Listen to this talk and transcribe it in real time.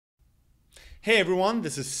Hey everyone,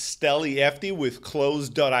 this is Steli Efti with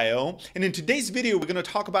Close.io, and in today's video we're going to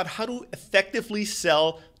talk about how to effectively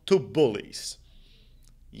sell to bullies.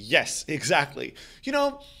 Yes, exactly.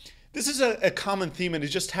 This is a common theme and it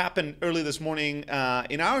just happened early this morning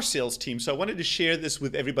in our sales team, so I wanted to share this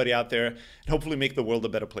with everybody out there and hopefully make the world a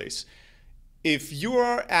better place. If you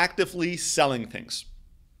are actively selling things,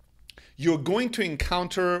 you're going to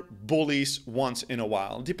encounter bullies once in a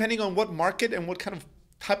while, depending on what market and what kind of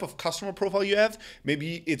type of customer profile you have.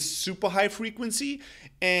 Maybe it's super high frequency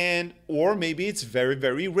or maybe it's very,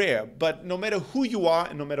 very rare. But no matter who you are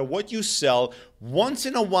and no matter what you sell, once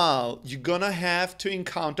in a while, you're gonna have to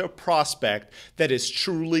encounter a prospect that is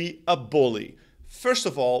truly a bully. First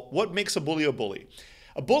of all, what makes a bully a bully?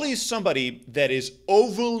 A bully is somebody that is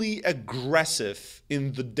overly aggressive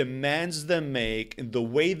in the demands they make, in the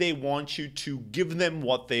way they want you to give them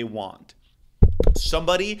what they want.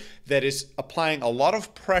 Somebody that is applying a lot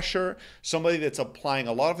of pressure, somebody that's applying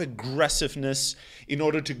a lot of aggressiveness in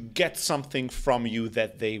order to get something from you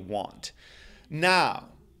that they want. Now,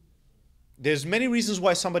 there's many reasons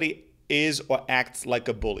why somebody is or acts like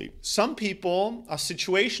a bully. Some people are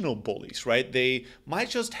situational bullies, right? They might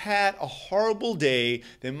just had a horrible day.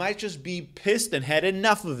 They might just be pissed and had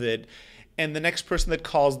enough of it. And the next person that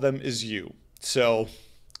calls them is you. So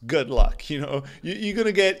good luck. You're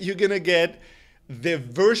gonna get the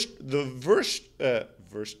worst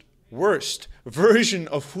version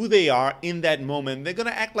of who they are in that moment. They're gonna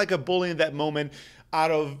act like a bully in that moment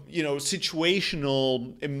out of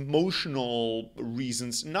situational, emotional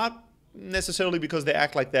reasons, not necessarily because they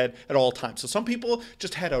act like that at all times. So some people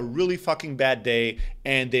just had a really fucking bad day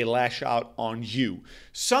and they lash out on you.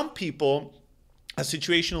 Some people are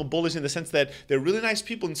situational bullies in the sense that they're really nice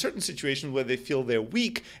people in certain situations where they feel they're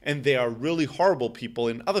weak, and they are really horrible people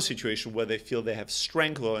in other situations where they feel they have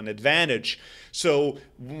strength or an advantage. So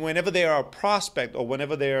whenever they are a prospect or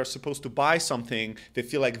whenever they are supposed to buy something, they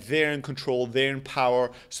feel like they're in control, they're in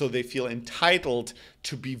power, so they feel entitled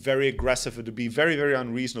to be very aggressive or to be very, very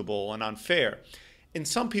unreasonable and unfair. And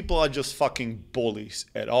some people are just fucking bullies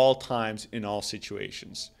at all times in all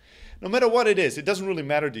situations. No matter what it is, it doesn't really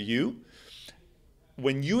matter to you.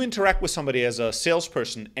 When you interact with somebody as a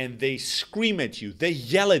salesperson and they scream at you, they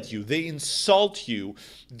yell at you, they insult you,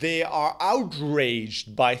 they are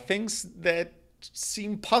outraged by things that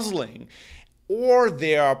seem puzzling, or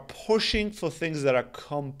they are pushing for things that are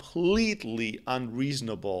completely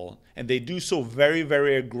unreasonable, and they do so very,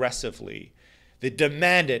 very aggressively. They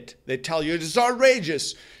demand it. They tell you, it's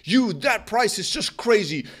outrageous. That price is just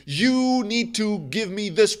crazy. You need to give me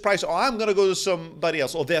this price or I'm going to go to somebody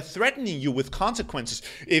else. Or they're threatening you with consequences.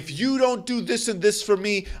 If you don't do this and this for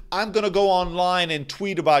me, I'm going to go online and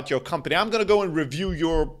tweet about your company. I'm going to go and review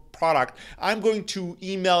your product. I'm going to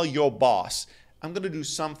email your boss. I'm going to do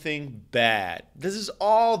something bad.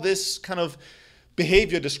 This kind of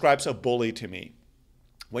behavior describes a bully to me.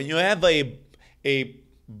 When you have a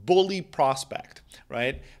bully prospect,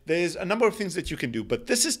 right? There's a number of things that you can do, but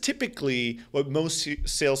this is typically what most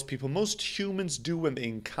salespeople, most humans do when they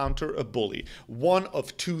encounter a bully. One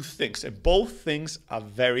of two things, and both things are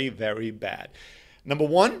very, very bad. Number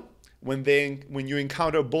one, when you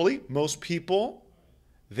encounter a bully, most people,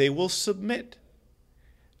 they will submit.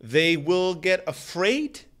 They will get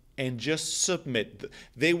afraid and just submit.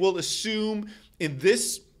 They will assume in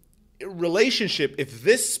this relationship, if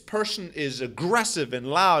this person is aggressive and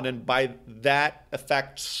loud and by that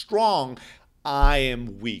effect strong, I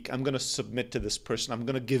am weak. I'm going to submit to this person. I'm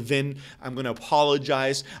going to give in. I'm going to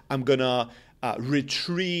apologize. I'm going to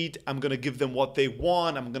retreat. I'm going to give them what they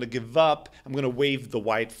want. I'm going to give up. I'm going to wave the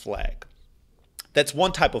white flag. That's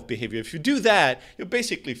one type of behavior. If you do that, you're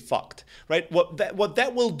basically fucked, right? What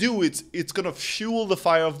that will do, it's going to fuel the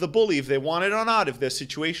fire of the bully, if they want it or not, if they're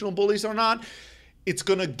situational bullies or not. It's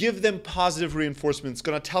going to give them positive reinforcement. It's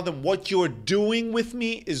going to tell them what you're doing with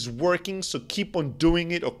me is working, so keep on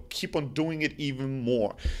doing it or keep on doing it even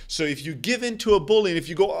more. So if you give in to a bully and if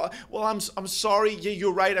you go, well, I'm sorry, yeah,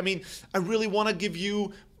 you're right. I mean, I really want to give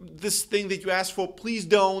you this thing that you asked for. Please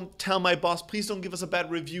don't tell my boss. Please don't give us a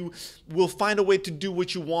bad review. We'll find a way to do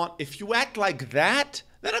what you want. If you act like that,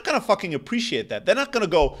 they're not going to fucking appreciate that. They're not going to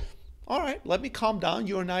go, all right, let me calm down.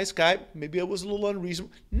 You're a nice guy. Maybe I was a little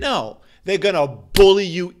unreasonable. No, they're going to bully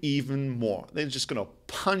you even more. They're just going to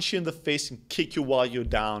punch you in the face and kick you while you're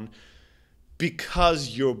down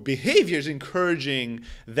because your behavior is encouraging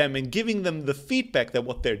them and giving them the feedback that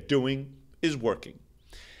what they're doing is working.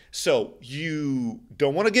 So you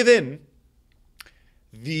don't want to give in.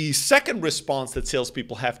 The second response that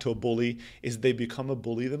salespeople have to a bully is they become a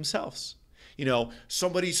bully themselves.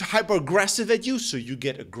 Somebody's hyper aggressive at you, so you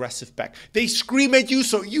get aggressive back. They scream at you,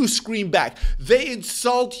 so you scream back. They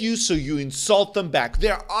insult you, so you insult them back.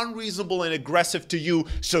 They're unreasonable and aggressive to you,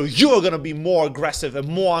 so you're going to be more aggressive and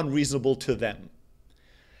more unreasonable to them.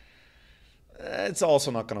 It's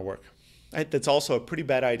also not going to work. Right? That's also a pretty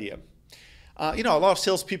bad idea. A lot of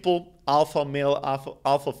salespeople, alpha male,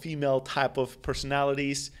 alpha female type of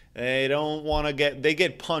personalities, they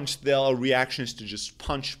get punched. Their reaction is to just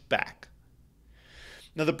punch back.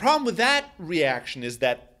 Now, the problem with that reaction is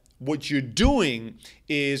that what you're doing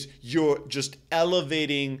is you're just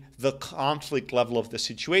elevating the conflict level of the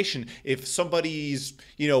situation. If somebody's,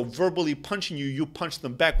 verbally punching you, you punch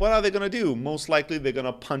them back. What are they going to do? Most likely they're going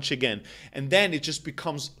to punch again. And then it just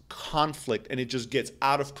becomes conflict and it just gets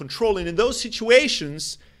out of control. And in those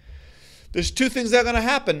situations, there's two things that are going to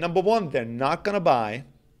happen. Number one, they're not going to buy,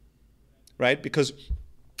 right? Because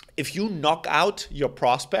if you knock out your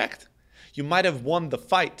prospect, you might have won the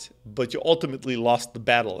fight, but you ultimately lost the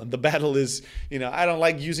battle. And the battle is, I don't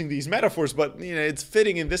like using these metaphors, but it's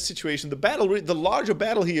fitting in this situation. The larger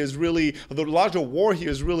battle here is really, the larger war here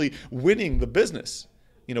is really winning the business.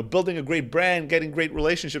 Building a great brand, getting great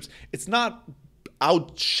relationships. It's not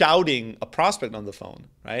out shouting a prospect on the phone,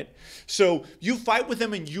 right? So you fight with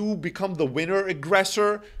them and you become the winner,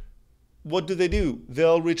 aggressor. What do?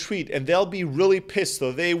 They'll retreat and they'll be really pissed.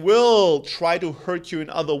 So they will try to hurt you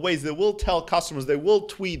in other ways. They will tell customers, they will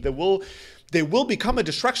tweet, they will become a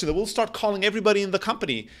distraction. They will start calling everybody in the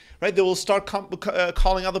company, right? They will start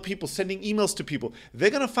calling other people, sending emails to people.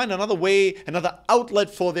 They're going to find another way, another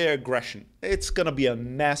outlet for their aggression. It's going to be a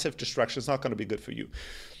massive distraction. It's not going to be good for you.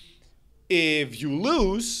 If you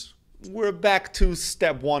lose, we're back to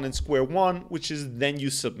step one and square one, which is then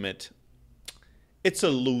you submit. It's a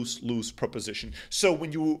lose-lose proposition. So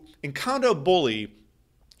when you encounter a bully,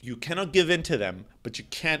 you cannot give in to them, but you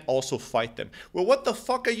can't also fight them. Well, what the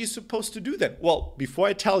fuck are you supposed to do then? Well, before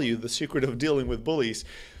I tell you the secret of dealing with bullies,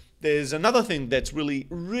 there's another thing that's really,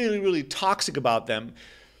 really, really toxic about them.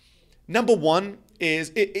 Number one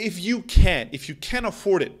is if you can't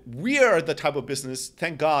afford it, we are the type of business,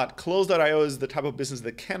 thank God, Close.io is the type of business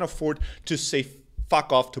that can afford to say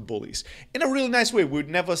fuck off to bullies in a really nice way.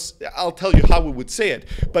 I'll tell you how we would say it,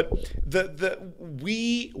 but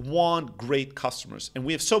we want great customers, and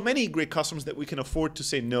we have so many great customers that we can afford to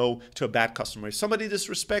say no to a bad customer. If somebody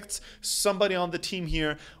disrespects somebody on the team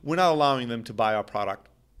here, we're not allowing them to buy our product.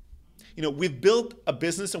 We've built a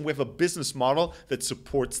business and we have a business model that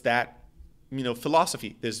supports that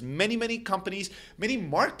philosophy. There's many companies, many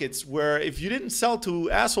markets where if you didn't sell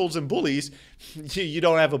to assholes and bullies, you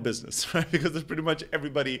don't have a business, right? Because there's pretty much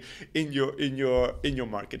everybody in your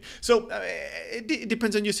market. So it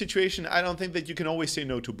depends on your situation. I don't think that you can always say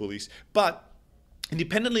no to bullies, but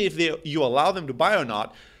independently if you allow them to buy or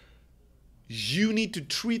not, you need to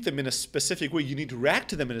treat them in a specific way. You need to react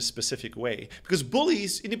to them in a specific way, because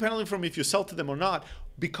bullies, independently from if you sell to them or not,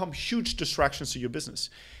 become huge distractions to your business.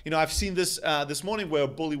 I've seen this this morning where a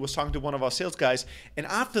bully was talking to one of our sales guys, and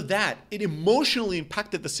after that, it emotionally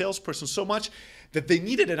impacted the salesperson so much that they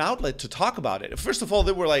needed an outlet to talk about it. First of all,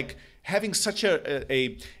 they were like having such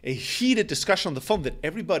a heated discussion on the phone that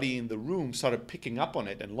everybody in the room started picking up on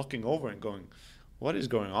it and looking over and going, what is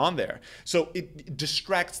going on there? So it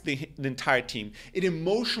distracts the entire team. It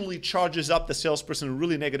emotionally charges up the salesperson in a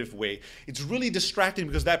really negative way. It's really distracting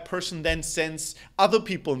because that person then sends other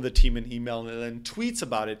people in the team an email and then tweets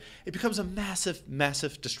about it. It becomes a massive,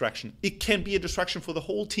 massive distraction. It can be a distraction for the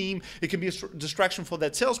whole team. It can be a distraction for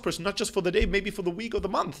that salesperson, not just for the day, maybe for the week or the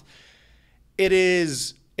month. It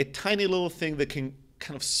is a tiny little thing that can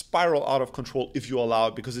kind of spiral out of control if you allow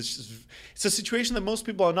it, because it's a situation that most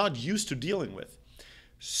people are not used to dealing with.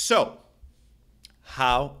 So,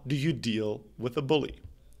 how do you deal with a bully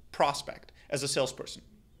prospect as a salesperson?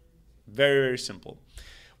 Very, very simple.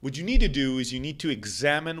 What you need to do is you need to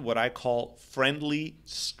examine what I call friendly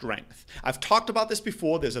strength. I've talked about this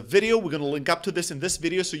before. There's a video. We're going to link up to this in this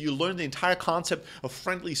video so you learn the entire concept of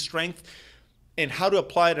friendly strength and how to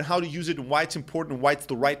apply it and how to use it and why it's important and why it's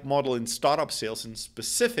the right model in startup sales in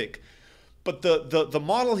specific. But the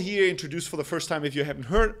model here introduced for the first time, if you haven't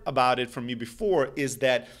heard about it from me before, is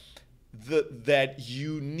that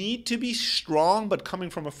you need to be strong but coming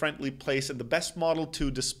from a friendly place. And the best model to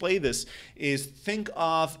display this is think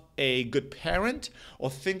of a good parent or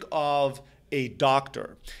think of a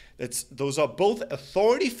doctor. Those are both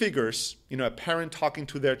authority figures, a parent talking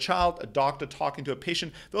to their child, a doctor talking to a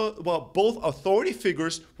patient. Well, both authority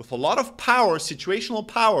figures with a lot of power, situational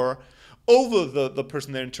power, over the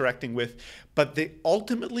person they're interacting with, but they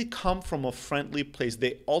ultimately come from a friendly place.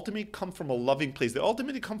 They ultimately come from a loving place. They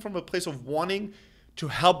ultimately come from a place of wanting to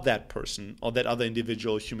help that person or that other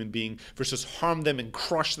individual human being versus harm them and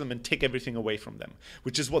crush them and take everything away from them,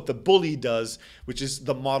 which is what the bully does, which is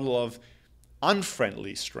the model of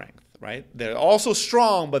unfriendly strength, right? They're also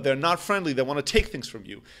strong, but they're not friendly. They want to take things from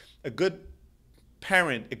you. A good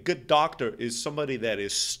parent, a good doctor is somebody that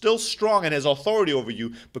is still strong and has authority over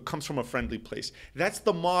you, but comes from a friendly place. That's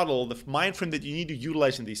the model, the mind frame that you need to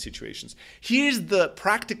utilize in these situations. Here's the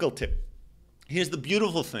practical tip. Here's the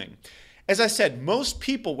beautiful thing. As I said, most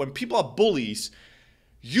people, when people are bullies,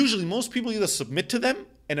 usually most people either submit to them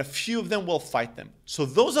and a few of them will fight them. So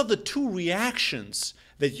those are the two reactions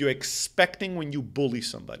that you're expecting when you bully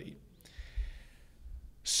somebody.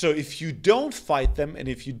 So if you don't fight them and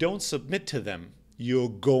if you don't submit to them, you're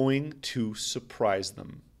going to surprise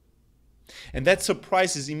them. And that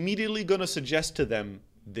surprise is immediately going to suggest to them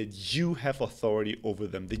that you have authority over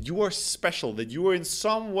them, that you are special, that you are in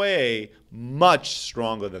some way much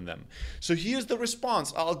stronger than them. So here's the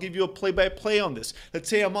response. I'll give you a play-by-play on this. Let's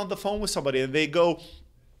say I'm on the phone with somebody and they go,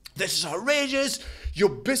 "This is outrageous. Your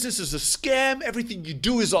business is a scam. Everything you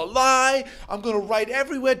do is a lie. I'm going to write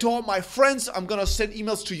everywhere to all my friends. I'm going to send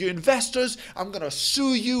emails to your investors. I'm going to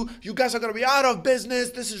sue you. You guys are going to be out of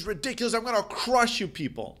business. This is ridiculous. I'm going to crush you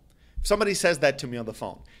people." If somebody says that to me on the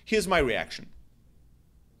phone, here's my reaction.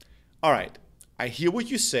 All right, I hear what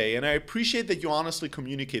you say, and I appreciate that you honestly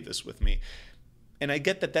communicate this with me. And I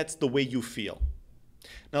get that that's the way you feel.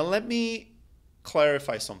 Now, let me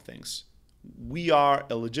clarify some things. We are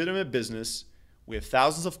a legitimate business. We have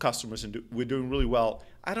thousands of customers, and we're doing really well.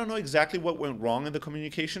 I don't know exactly what went wrong in the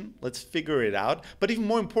communication. Let's figure it out. But even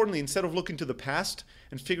more importantly, instead of looking to the past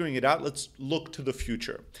and figuring it out, let's look to the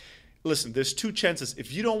future. Listen, there's two chances.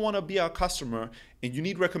 If you don't want to be our customer and you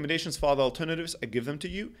need recommendations for other alternatives, I give them to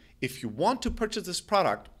you. If you want to purchase this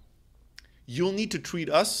product, you'll need to treat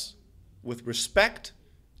us with respect,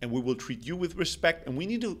 and we will treat you with respect. And we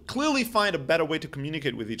need to clearly find a better way to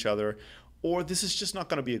communicate with each other, or this is just not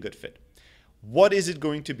going to be a good fit. What is it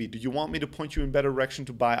going to be? Do you want me to point you in a better direction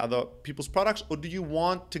to buy other people's products, or do you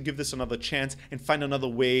want to give this another chance and find another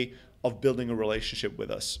way of building a relationship with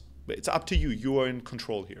us? It's up to you. You are in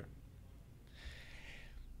control here.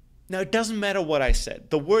 Now, it doesn't matter what I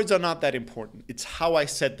said. The words are not that important. It's how I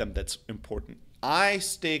said them that's important. I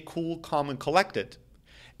stay cool, calm, and collected.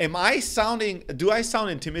 Do I sound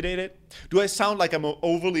intimidated? Do I sound like I'm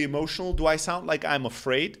overly emotional? Do I sound like I'm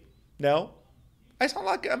afraid? No. I sound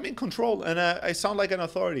like I'm in control, and I sound like an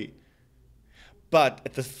authority. But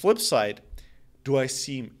at the flip side, do I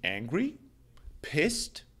seem angry,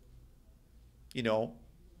 pissed,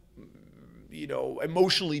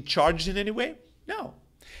 emotionally charged in any way? No.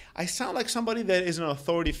 I sound like somebody that is an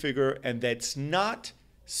authority figure and that's not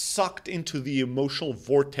sucked into the emotional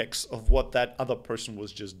vortex of what that other person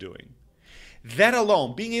was just doing. That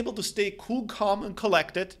alone, being able to stay cool, calm, and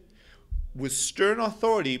collected with stern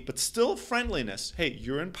authority, but still friendliness. Hey,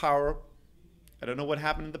 you're in power. I don't know what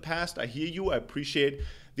happened in the past. I hear you. I appreciate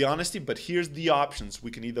the honesty, but here's the options.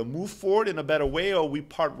 We can either move forward in a better way or we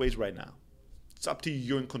part ways right now. It's up to you.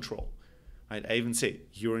 You're in control. Right? I even say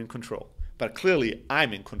you're in control. But clearly,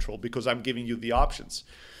 I'm in control because I'm giving you the options.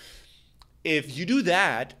 If you do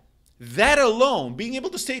that, that alone, being able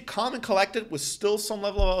to stay calm and collected with still some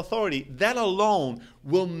level of authority, that alone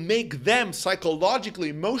will make them psychologically,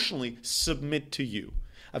 emotionally submit to you.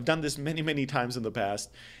 I've done this many, many times in the past,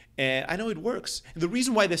 and I know it works. And the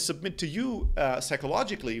reason why they submit to you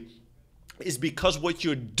psychologically is because what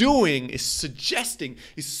you're doing is suggesting,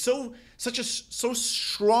 is so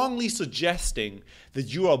strongly suggesting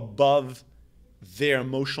that you're above their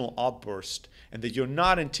emotional outburst and that you're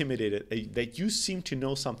not intimidated, that you seem to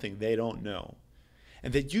know something they don't know,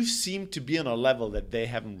 and that you seem to be on a level that they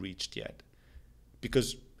haven't reached yet.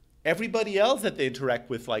 Because everybody else that they interact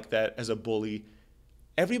with like that as a bully,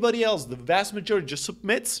 everybody else, the vast majority just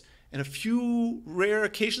submits, and a few rare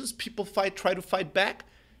occasions people try to fight back,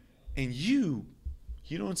 and you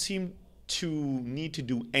don't seem to need to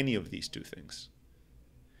do any of these two things.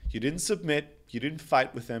 You didn't submit, you didn't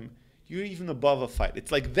fight with them, you're even above a fight.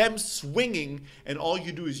 It's like them swinging, and all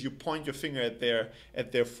you do is you point your finger at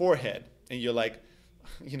their forehead, and you're like,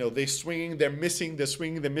 they're swinging, they're missing, they're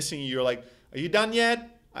swinging, they're missing. And you're like, are you done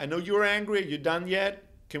yet? I know you're angry. Are you done yet?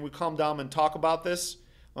 Can we calm down and talk about this?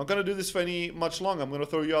 I'm not going to do this for much longer. I'm going to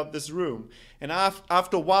throw you out this room. And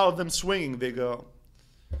after a while of them swinging, they go,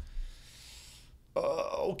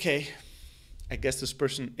 okay, I guess this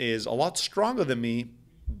person is a lot stronger than me.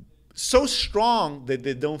 So strong that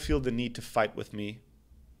they don't feel the need to fight with me.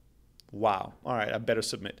 Wow. All right, I better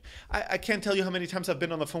submit. I can't tell you how many times I've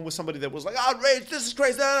been on the phone with somebody that was like, outraged, this is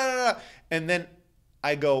crazy, and then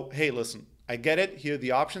I go, hey, listen, I get it. Here are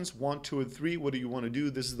the options, 1, 2, and 3. What do you want to do?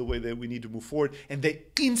 This is the way that we need to move forward. And they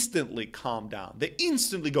instantly calm down. They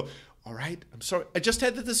instantly go, all right, I'm sorry. I just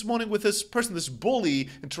had this morning with this person, this bully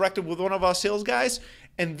interacted with one of our sales guys.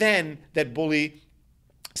 And then that bully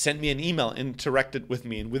sent me an email, interacted with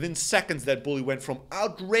me. And within seconds, that bully went from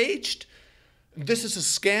outraged, this is a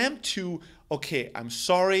scam, to, okay, I'm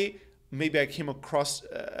sorry. Maybe I came across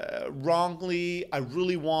wrongly. I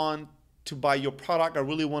really want to buy your product. I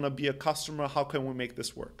really want to be a customer. How can we make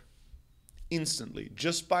this work? Instantly,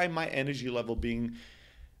 just by my energy level being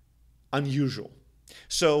unusual.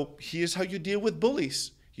 So here's how you deal with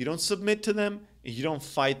bullies. You don't submit to them, and you don't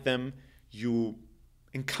fight them. You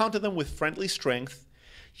encounter them with friendly strength.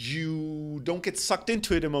 You don't get sucked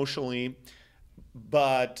into it emotionally,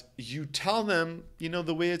 but you tell them, you know,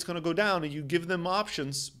 the way it's going to go down, and you give them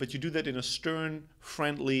options, but you do that in a stern,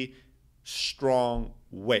 friendly, strong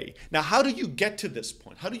way. Now, how do you get to this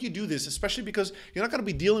point? How do you do this? Especially because you're not going to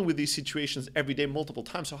be dealing with these situations every day, multiple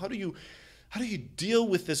times. So how do you deal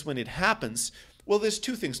with this when it happens? Well, there's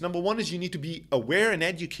two things. Number one is you need to be aware and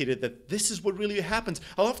educated that this is what really happens.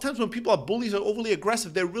 A lot of times when people are bullies or overly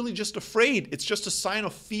aggressive, they're really just afraid. It's just a sign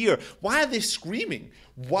of fear. Why are they screaming?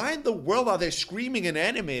 Why in the world are they screaming and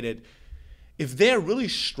animated? If they're really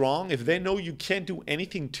strong, if they know you can't do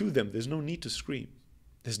anything to them, there's no need to scream.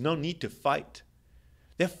 There's no need to fight.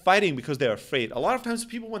 They're fighting because they're afraid. A lot of times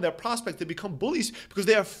people, when they're prospects, they become bullies because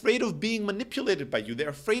they're afraid of being manipulated by you. They're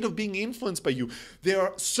afraid of being influenced by you.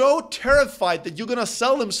 They're so terrified that you're going to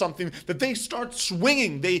sell them something that they start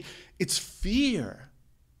swinging. It's fear.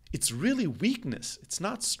 It's really weakness. It's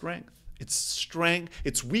not strength. It's strength.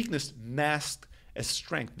 It's weakness masked as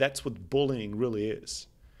strength. That's what bullying really is.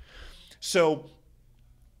 So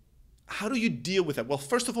how do you deal with that? Well,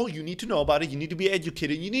 first of all, you need to know about it. You need to be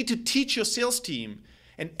educated. You need to teach your sales team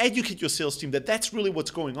and educate your sales team that that's really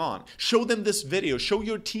what's going on. Show them this video. Show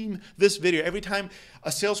your team this video. Every time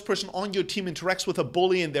a salesperson on your team interacts with a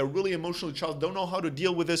bully and they're really emotionally charged, don't know how to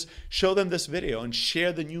deal with this, show them this video and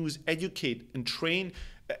share the news, educate and train,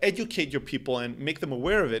 educate your people and make them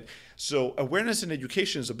aware of it. So awareness and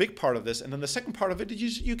education is a big part of this. And then the second part of it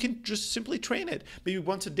is you can just simply train it. Maybe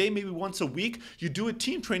once a day, maybe once a week, you do a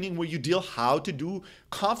team training where you deal how to do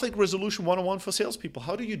conflict resolution 101 for salespeople.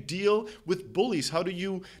 How do you deal with bullies? How do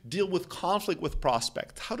you deal with conflict with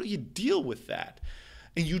prospects? How do you deal with that?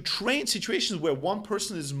 And you train situations where one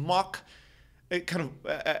person is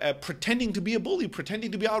pretending to be a bully, pretending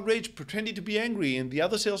to be outraged, pretending to be angry, and the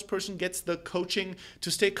other salesperson gets the coaching to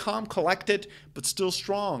stay calm, collected, but still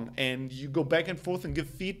strong. And you go back and forth and give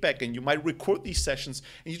feedback, and you might record these sessions,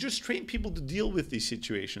 and you just train people to deal with these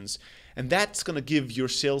situations. And that's going to give your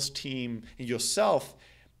sales team and yourself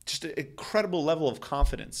just an incredible level of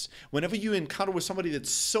confidence. Whenever you encounter with somebody that's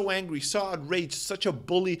so angry, so outraged, such a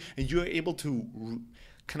bully, and you're able to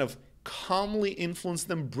kind of calmly influence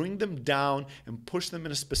them, bring them down, and push them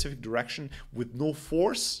in a specific direction with no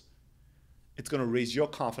force, it's going to raise your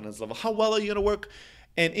confidence level. How well are you going to work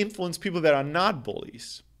and influence people that are not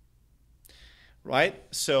bullies? Right?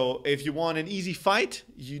 So if you want an easy fight,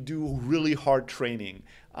 you do really hard training.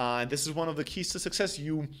 This is one of the keys to success.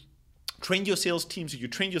 You train your sales teams, you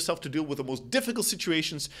train yourself to deal with the most difficult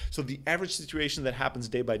situations, so the average situation that happens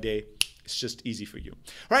day by day, it's just easy for you.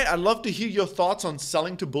 All right, I'd love to hear your thoughts on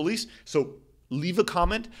selling to bullies, so leave a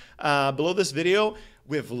comment below this video.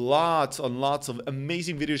 We have lots and lots of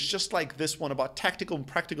amazing videos just like this one about tactical and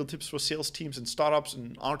practical tips for sales teams and startups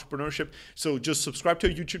and entrepreneurship. So just subscribe to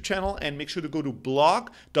our YouTube channel and make sure to go to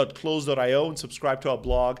blog.close.io and subscribe to our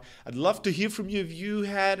blog. I'd love to hear from you if you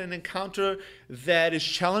had an encounter that is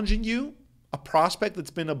challenging you, a prospect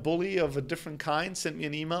that's been a bully of a different kind. Send me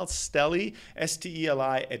an email, Steli,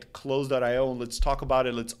 S-T-E-L-I, @close.io, and let's talk about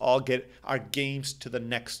it. Let's all get our games to the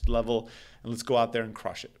next level, and let's go out there and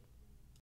crush it.